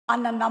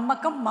అన్న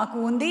నమ్మకం మాకు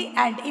ఉంది.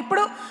 అండ్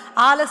ఇప్పుడు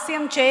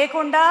ఆలస్యం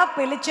చేయకుండా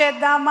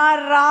పిలిచేద్దామా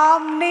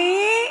రామ్ని.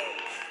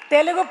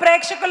 తెలుగు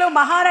ప్రేక్షకులు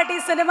మహానటి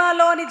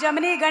సినిమాలోని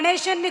జమినీ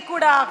గణేశన్ని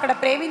కూడా అక్కడ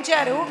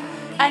ప్రేమించారు.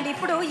 అండ్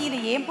ఇప్పుడు ఈయన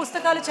ఏం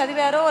పుస్తకాలు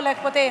చదివారో,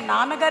 లేకపోతే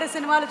నాన్నగారి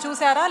సినిమాలు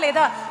చూసారా,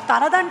 లేదా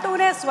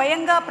తనదంటూనే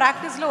స్వయంగా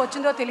ప్రాక్టీస్లో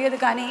వచ్చిందో తెలియదు,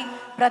 కానీ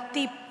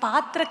ప్రతి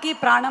పాత్రకి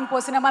ప్రాణం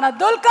పోసిన మన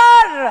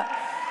దుల్కర్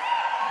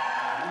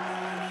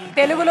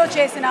తెలుగులో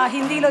చేసిన,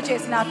 హిందీలో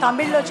చేసిన,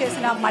 తమిళ్లో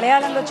చేసిన,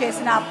 మలయాళంలో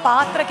చేసిన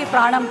పాత్రకి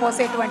ప్రాణం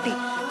పోసేటువంటి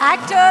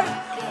యాక్టర్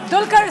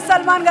దుల్కర్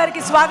సల్మాన్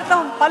గారికి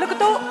స్వాగతం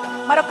పలుకుతూ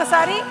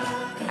మరొకసారి.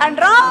 And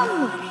Ram,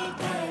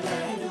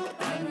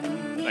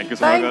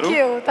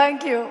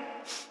 thank you.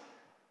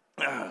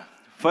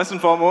 First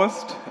and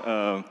foremost,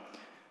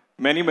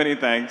 many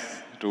thanks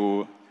to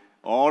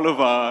all of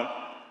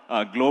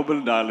our global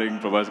darling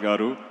Prabhas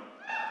Garu.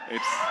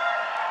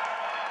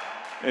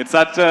 It's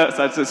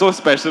so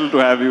special to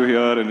have you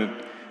here and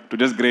to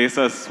just grace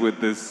us with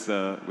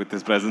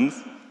this presence.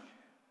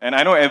 And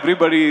I know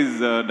everybody is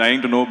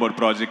dying to know about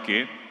Project K.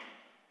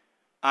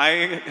 I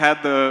had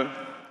the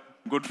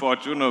good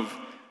fortune of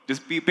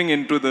just peeping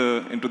into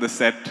the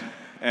set,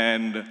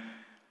 and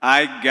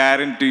I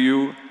guarantee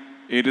you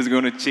it is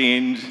going to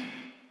change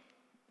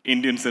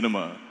Indian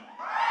cinema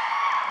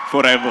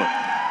forever.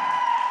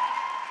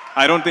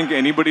 I don't think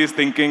anybody is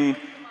thinking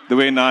the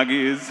way Nagi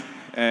is,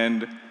 and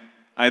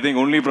I think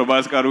only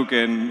Prabhas Garu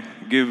can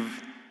give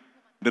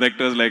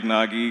directors like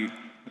Nagi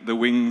the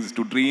wings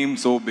to dream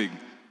so big.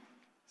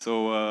 So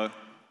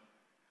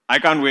I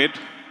can't wait.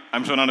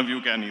 I'm sure none of you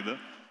can either.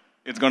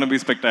 It's going to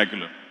be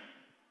spectacular.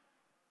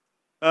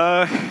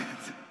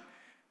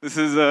 This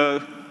is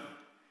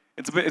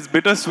it's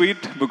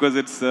bittersweet because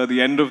it's the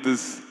end of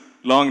this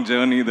long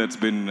journey that's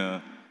been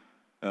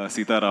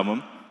Sita Ramam.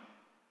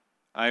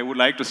 I would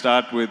like to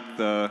start with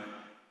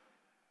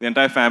the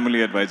entire family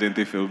at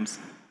Vyjayanthi Films.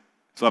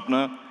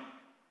 Swapna,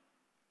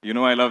 you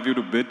know I love you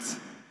to bits.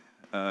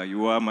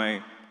 You are my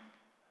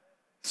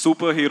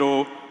superhero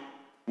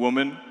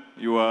woman.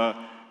 You are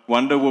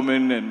Wonder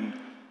Woman and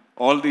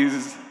all these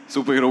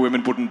superhero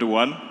women put into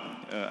one.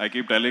 I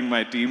keep telling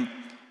my team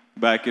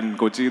back in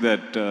Kochi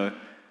that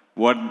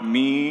what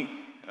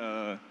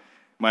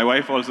my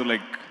wife also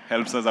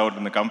helps us out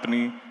in the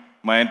company,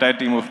 my entire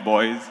team of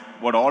boys,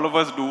 what all of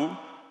us do,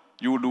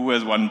 you do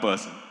as one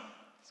person.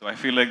 So I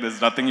feel like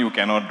there's nothing you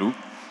cannot do.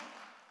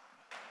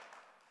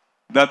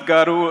 Dutt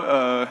Garu,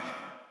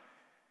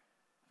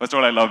 first of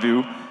all, I love you.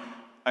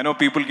 I know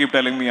people keep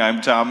telling me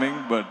I'm charming,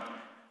 but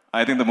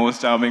I think the most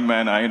charming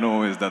man I know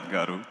is Dutt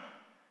Garu.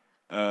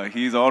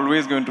 He's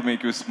always going to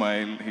make you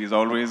smile. He's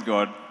always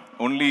got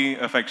only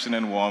affection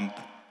and warmth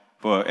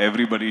for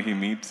everybody he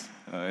meets,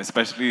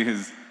 especially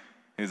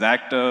his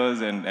actors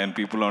and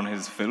people on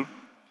his film.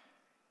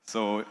 So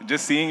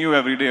just seeing you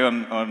every day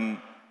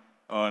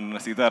on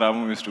Sita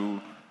Ramam used to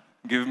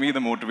give me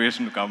the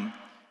motivation to come,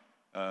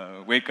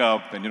 wake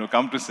up and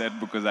come to set,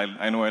 because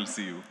I know I'll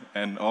see you.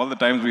 And all the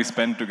times we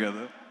spent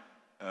together,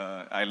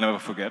 I'll never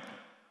forget.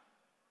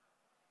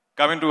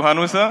 Coming to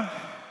Hanusa,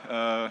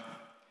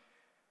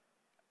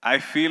 I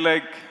feel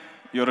like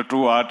you're a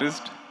true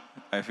artist.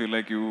 I feel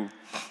like you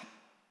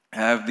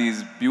have these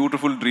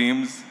beautiful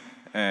dreams,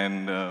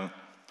 and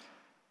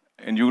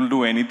you'll do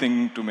anything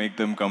to make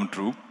them come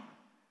true.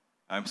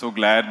 I'm so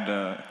glad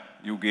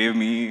you gave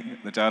me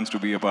the chance to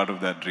be a part of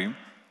that dream.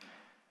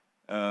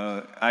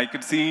 I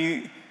could see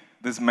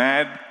this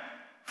mad,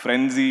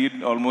 frenzied,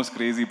 almost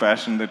crazy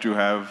passion that you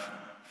have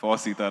for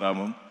Sita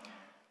Ramam.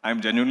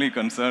 I'm genuinely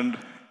concerned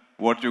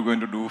what you're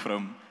going to do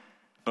from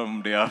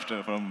day after,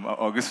 from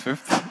August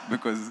 5th,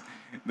 because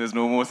there's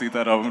no more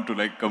Sita Ramam to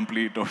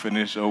complete or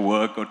finish or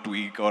work or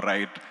tweak or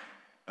write.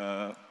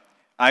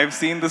 I've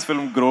seen this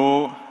film grow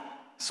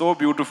so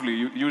beautifully.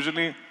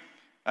 Usually,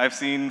 I've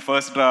seen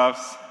first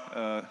drafts.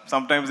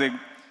 Sometimes they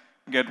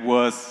get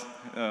worse,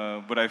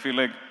 but I feel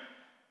like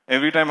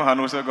every time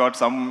Hanusa got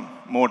some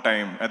more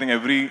time, I think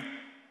every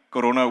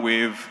Corona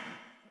wave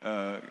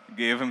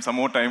gave him some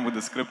more time with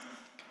the script,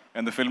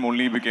 and the film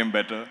only became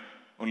better,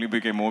 only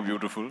became more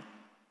beautiful.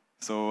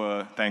 So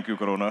thank you,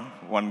 Corona.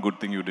 One good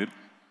thing you did.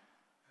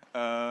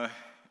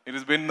 It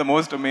has been the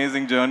most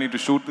amazing journey to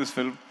shoot this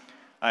film.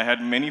 I had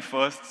many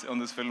firsts on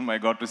this film. I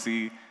got to see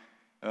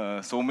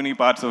so many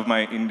parts of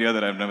my India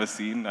that I've never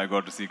seen. I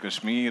got to see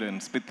Kashmir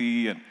and Spiti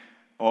and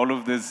all of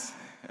this,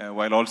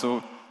 while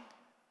also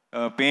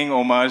paying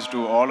homage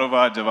to all of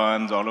our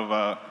Jawans, all of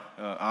our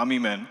army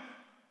men,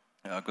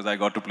 because I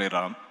got to play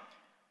Ram.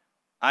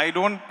 I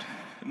don't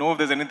know if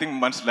there's anything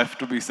much left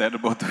to be said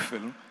about the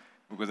film,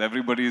 because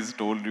everybody's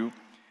told you.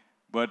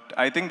 But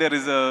I think there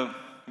is a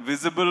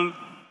visible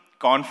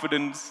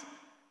confidence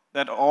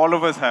that all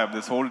of us have,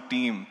 this whole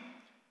team,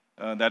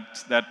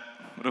 that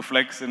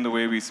reflects in the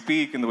way we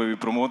speak, in the way we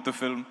promote the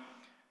film,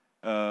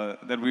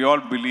 that we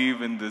all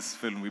believe in this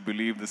film. We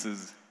believe this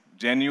is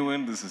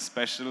genuine, this is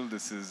special,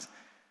 this is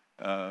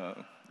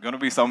going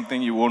to be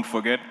something you won't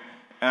forget.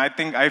 And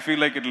I feel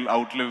like it'll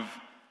outlive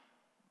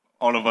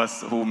all of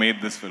us who made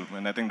this film.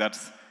 And I think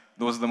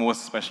those are the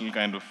most special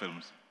kind of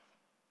films.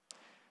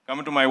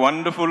 Coming to my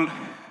wonderful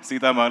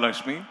Sita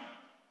Mahalakshmi,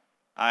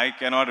 I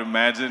cannot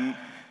imagine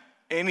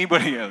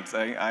anybody else.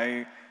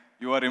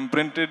 You are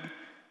imprinted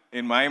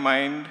in my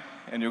mind,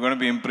 and you're going to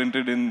be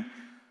imprinted in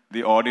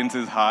the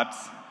audience's hearts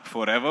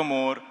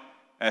forevermore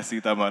as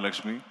Sita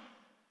Mahalakshmi.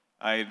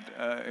 I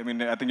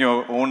think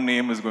your own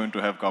name is going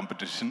to have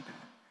competition.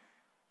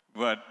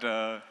 But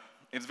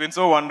it's been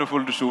so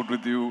wonderful to shoot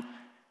with you.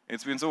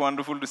 It's been so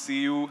wonderful to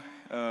see you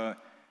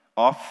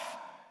off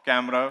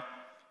camera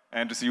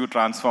and to see you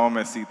transform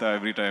as Sita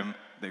every time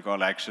they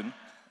call action.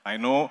 I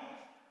know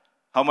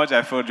how much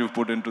effort you've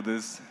put into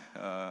this,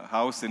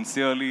 how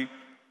sincerely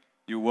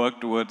you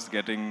work towards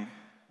getting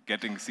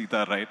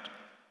Sita right.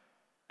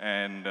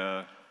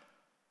 And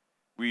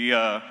we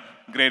are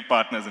great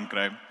partners in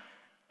crime.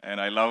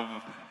 And I love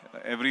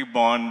every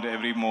bond,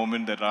 every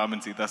moment that Ram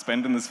and Sita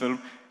spent in this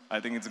film. I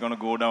think it's going to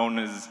go down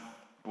as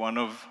one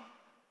of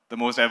the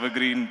most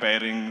evergreen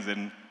pairings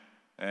and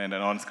an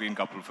on-screen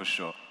couple for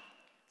sure.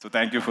 So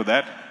thank you for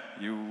that.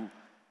 You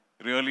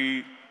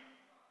really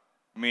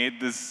made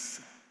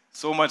this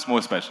so much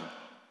more special.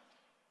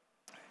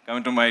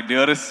 Coming to my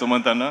dearest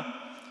Sumanth Anna,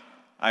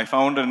 I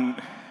found an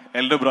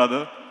elder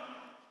brother,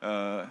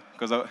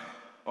 because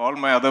all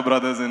my other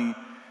brothers in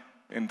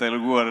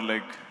Telugu are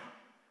like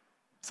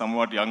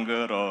somewhat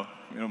younger or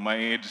my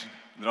age.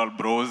 They're all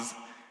bros.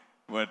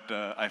 But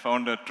I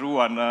found a true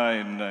Anna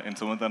in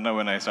Sumanth Anna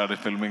when I started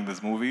filming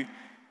this movie.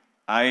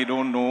 I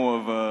don't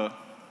know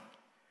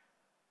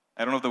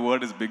if the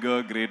word is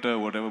bigger, greater,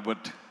 whatever,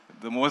 but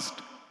the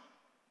most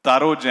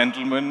thorough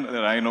gentleman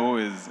that I know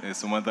is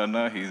Sumanth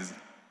Anna.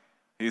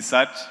 He's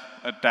such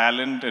a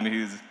talent, and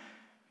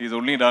he's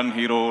only done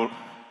hero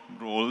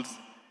roles.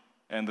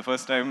 And the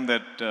first time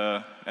that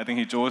I think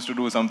he chose to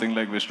do something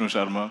like Vishnu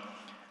Sharma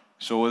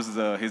shows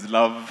his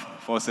love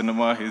for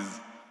cinema,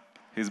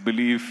 his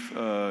belief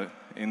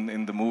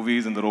in the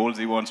movies and the roles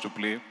he wants to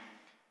play,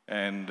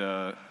 and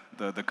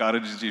the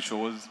courage he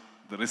shows,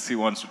 the risks he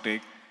wants to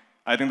take.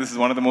 I think this is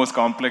one of the most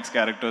complex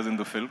characters in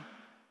the film,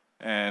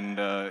 and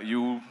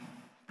you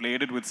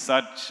played it with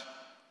such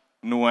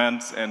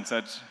nuance and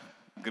such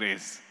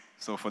grace.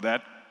 So for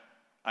that,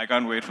 I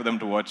can't wait for them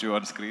to watch you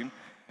on screen.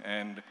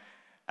 And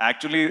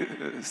actually,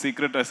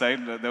 secret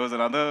aside, there was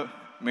another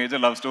major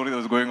love story that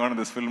was going on in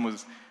this film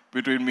was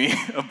between me,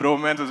 a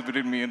bromance was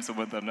between me and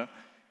Sumanth Anna.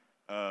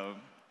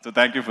 So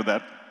thank you for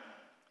that.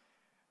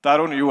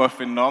 Tarun, you are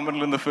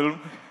phenomenal in the film.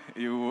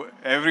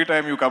 Every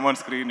time you come on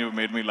screen, you've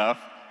made me laugh.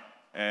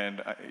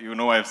 And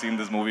I've seen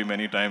this movie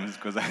many times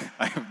because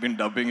I've been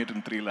dubbing it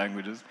in 3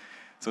 languages.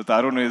 So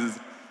Tarun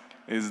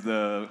is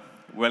the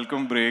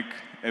welcome break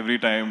every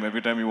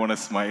time you want to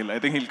smile. I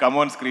think he'll come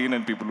on screen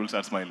and people will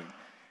start smiling.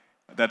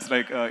 That's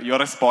like,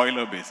 you're a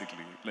spoiler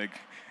basically. Like,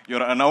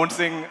 you're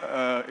announcing,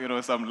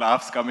 some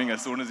laughs coming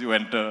as soon as you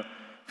enter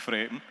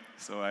frame.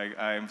 So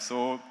I am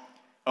so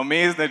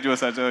amazed that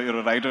you're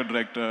a writer,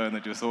 director, and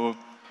that you're so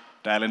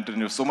talented and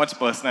you have so much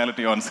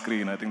personality on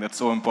screen. I think that's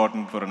so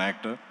important for an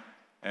actor.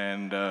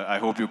 And I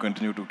hope you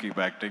continue to keep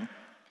acting.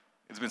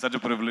 It's been such a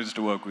privilege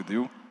to work with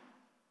you.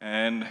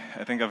 And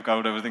I think I've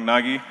covered everything.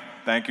 Nagi,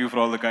 thank you for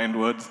all the kind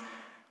words.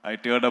 I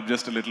teared up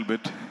just a little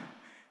bit.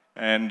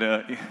 And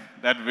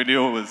that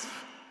video was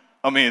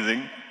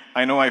amazing.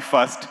 I know I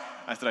fussed.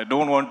 I said, I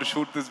don't want to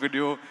shoot this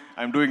video.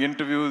 I'm doing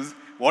interviews.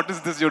 What is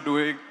this you're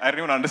doing? I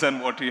didn't even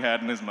understand what he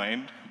had in his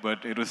mind.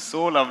 But it was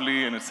so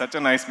lovely, and it's such a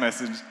nice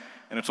message.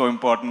 And it's so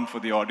important for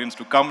the audience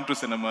to come to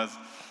cinemas.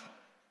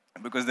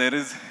 Because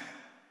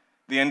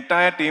the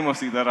entire team of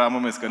Sita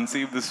Ramam has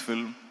conceived this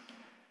film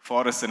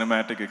for a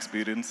cinematic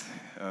experience.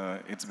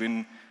 It's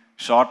been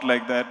shot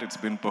like that. It's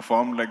been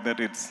performed like that.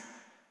 It's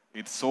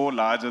so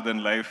larger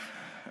than life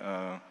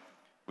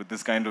with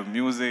this kind of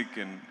music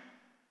and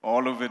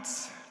all of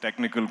its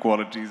technical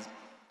qualities.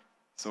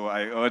 So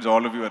I urge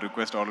all of you, I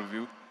request all of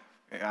you.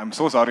 I'm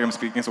so sorry I'm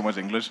speaking so much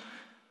English,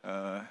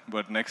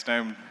 but next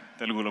time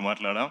Telugu lo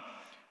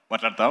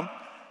matladam.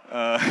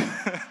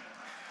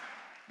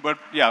 But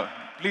yeah,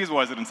 please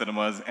watch it in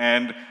cinemas.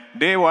 And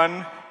day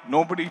one,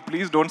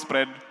 please don't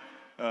spread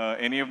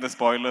any of the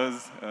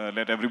spoilers.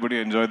 Let everybody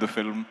enjoy the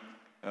film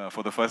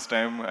for the first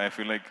time. I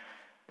feel like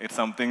it's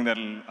something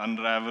that'll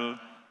unravel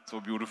so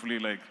beautifully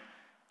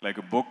like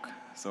a book.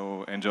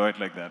 So enjoy it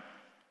like that.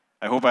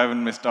 I hope I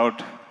haven't missed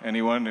out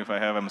anyone. If I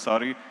have, I'm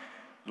sorry.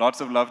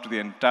 Lots of love to the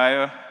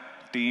entire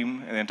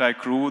team, and the entire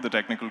crew, the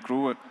technical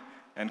crew,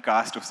 and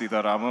cast of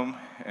Sita Ramam.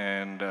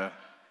 And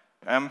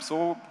I'm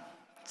so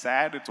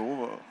sad it's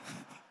over.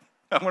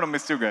 I'm going to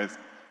miss you guys.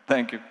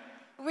 Thank you.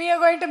 We are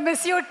going to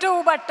miss you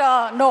too, but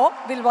no,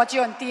 we'll watch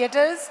you on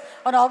theaters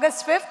on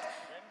August 5th.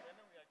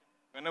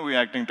 When are we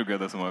acting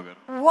together, Sumagar?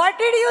 What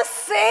did you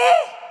say?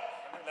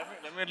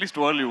 Let me at least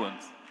twirl you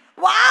once.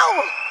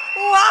 Wow!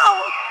 Wow!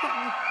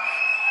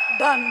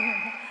 Done.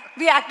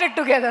 We acted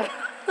together.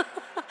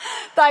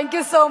 Thank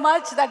you so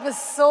much. That was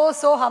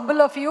so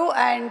humble of you.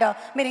 And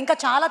మీరు ఇంకా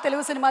చాలా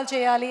తెలుగు సినిమాలు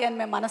చేయాలి అని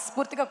మేము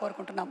మనస్ఫూర్తిగా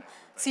కోరుకుంటున్నాం.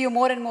 See you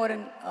more and more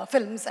in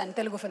films and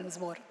Telugu films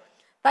more.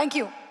 Thank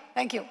you.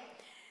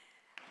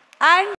 And